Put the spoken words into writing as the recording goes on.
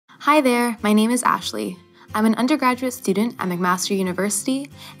Hi there, my name is Ashley. I'm an undergraduate student at McMaster University,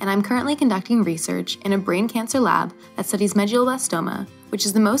 and I'm currently conducting research in a brain cancer lab that studies medulloblastoma, which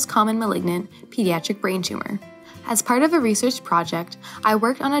is the most common malignant pediatric brain tumor. As part of a research project, I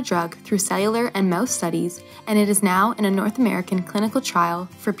worked on a drug through cellular and mouse studies, and it is now in a North American clinical trial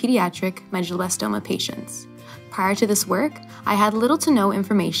for pediatric medulloblastoma patients. Prior to this work, I had little to no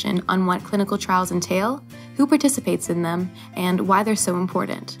information on what clinical trials entail, who participates in them, and why they're so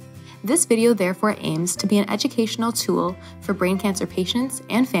important. This video therefore aims to be an educational tool for brain cancer patients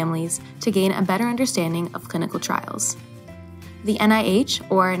and families to gain a better understanding of clinical trials. The NIH,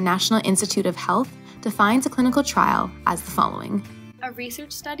 or National Institute of Health, defines a clinical trial as the following: a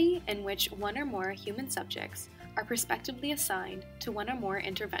research study in which one or more human subjects are prospectively assigned to one or more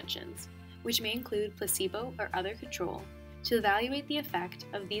interventions, which may include placebo or other control, to evaluate the effect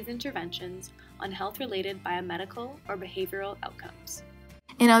of these interventions on health-related biomedical or behavioral outcomes.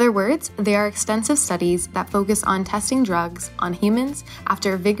 In other words, there are extensive studies that focus on testing drugs on humans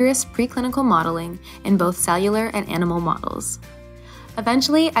after vigorous preclinical modeling in both cellular and animal models.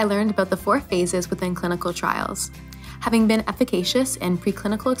 Eventually, I learned about the 4 phases within clinical trials. Having been efficacious in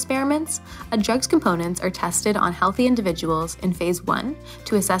preclinical experiments, a drug's components are tested on healthy individuals in phase 1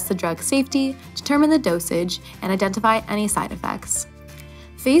 to assess the drug's safety, determine the dosage, and identify any side effects.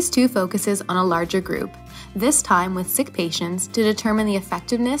 Phase 2 focuses on a larger group, this time with sick patients to determine the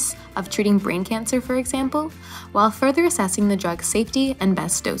effectiveness of treating brain cancer, for example, while further assessing the drug's safety and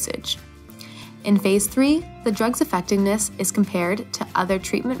best dosage. In phase 3, the drug's effectiveness is compared to other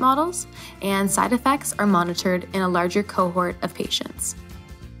treatment models, and side effects are monitored in a larger cohort of patients.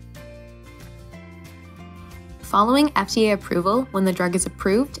 Following FDA approval when the drug is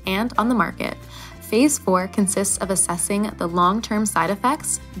approved and on the market, Phase 4 consists of assessing the long-term side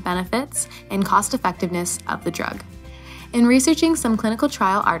effects, benefits, and cost-effectiveness of the drug. In researching some clinical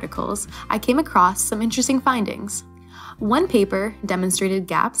trial articles, I came across some interesting findings. One paper demonstrated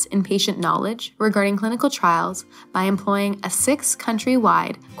gaps in patient knowledge regarding clinical trials by employing a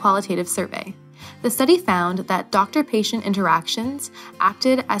 6-country-wide qualitative survey. The study found that doctor-patient interactions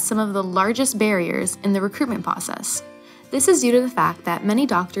acted as some of the largest barriers in the recruitment process. This is due to the fact that many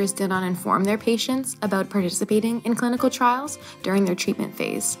doctors did not inform their patients about participating in clinical trials during their treatment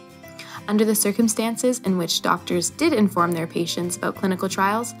phase. Under the circumstances in which doctors did inform their patients about clinical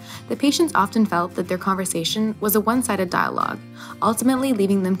trials, the patients often felt that their conversation was a one-sided dialogue, ultimately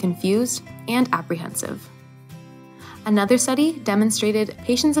leaving them confused and apprehensive. Another study demonstrated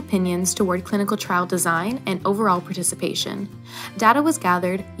patients' opinions toward clinical trial design and overall participation. Data was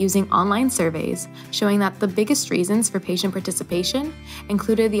gathered using online surveys, showing that the biggest reasons for patient participation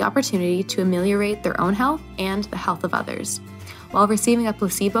included the opportunity to ameliorate their own health and the health of others, while receiving a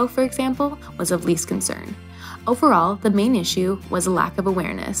placebo, for example, was of least concern. Overall, the main issue was a lack of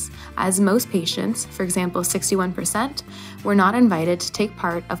awareness, as most patients, for example 61%, were not invited to take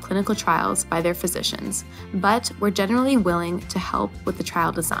part of clinical trials by their physicians, but were generally willing to help with the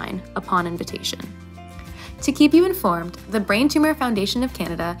trial design upon invitation. To keep you informed, the Brain Tumor Foundation of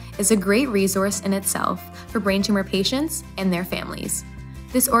Canada is a great resource in itself for brain tumor patients and their families.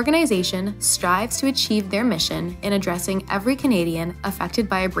 This organization strives to achieve their mission in addressing every Canadian affected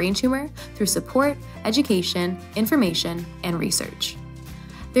by a brain tumor through support, education, information, and research.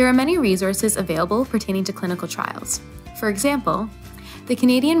 There are many resources available pertaining to clinical trials. For example, the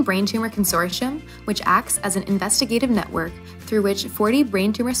Canadian Brain Tumor Consortium, which acts as an investigative network through which 40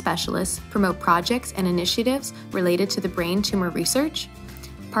 brain tumor specialists promote projects and initiatives related to the brain tumor research,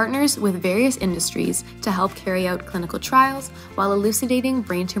 partners with various industries to help carry out clinical trials while elucidating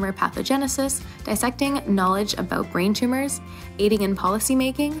brain tumor pathogenesis, dissecting knowledge about brain tumors, aiding in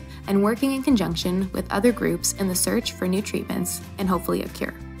policymaking, and working in conjunction with other groups in the search for new treatments and hopefully a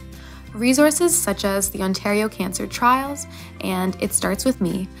cure. Resources such as the Ontario Cancer Trials and It Starts With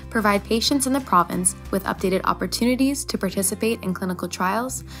Me provide patients in the province with updated opportunities to participate in clinical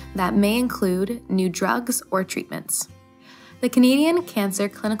trials that may include new drugs or treatments. The Canadian Cancer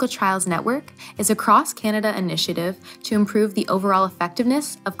Clinical Trials Network is a cross-Canada initiative to improve the overall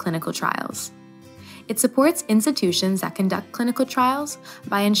effectiveness of clinical trials. It supports institutions that conduct clinical trials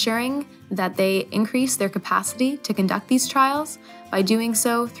by ensuring that they increase their capacity to conduct these trials by doing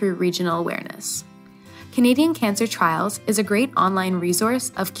so through regional awareness. Canadian Cancer Trials is a great online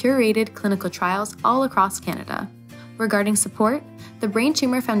resource of curated clinical trials all across Canada. Regarding support, the Brain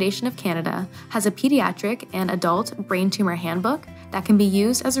Tumor Foundation of Canada has a pediatric and adult brain tumor handbook that can be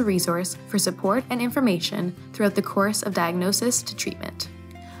used as a resource for support and information throughout the course of diagnosis to treatment.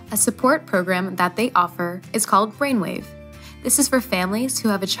 A support program that they offer is called Brainwave. This is for families who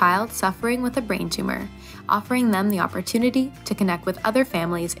have a child suffering with a brain tumor, offering them the opportunity to connect with other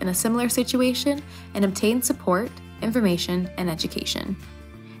families in a similar situation and obtain support, information, and education.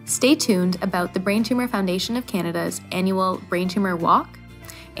 Stay tuned about the Brain Tumour Foundation of Canada's annual Brain Tumour Walk,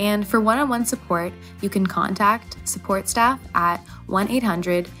 and for one-on-one support, you can contact support staff at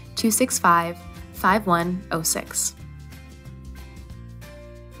 1-800-265-5106.